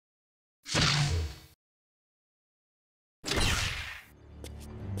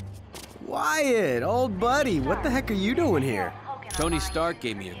Wyatt, old buddy, what the heck are you doing here? Tony Stark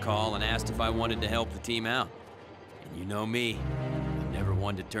gave me a call and asked if I wanted to help the team out. And you know me, I'm never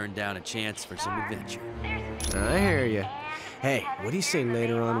one to turn down a chance for some adventure. I hear you. Hey, what do you say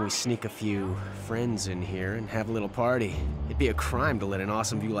later on we sneak a few friends in here and have a little party? It'd be a crime to let an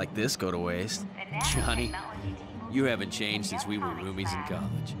awesome view like this go to waste. Johnny, you haven't changed since we were roomies in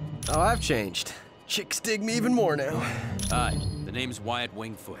college. Oh, I've changed. Chicks dig me even more now. Hi, the name's Wyatt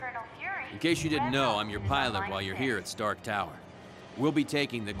Wingfoot. In case you didn't know, I'm your pilot while you're here at Stark Tower. We'll be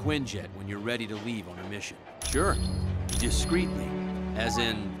taking the Quinjet when you're ready to leave on a mission. Sure, discreetly. As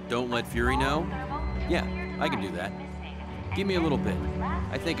in, don't let Fury know? Yeah, I can do that. Give me a little bit.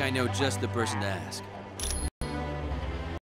 I think I know just the person to ask.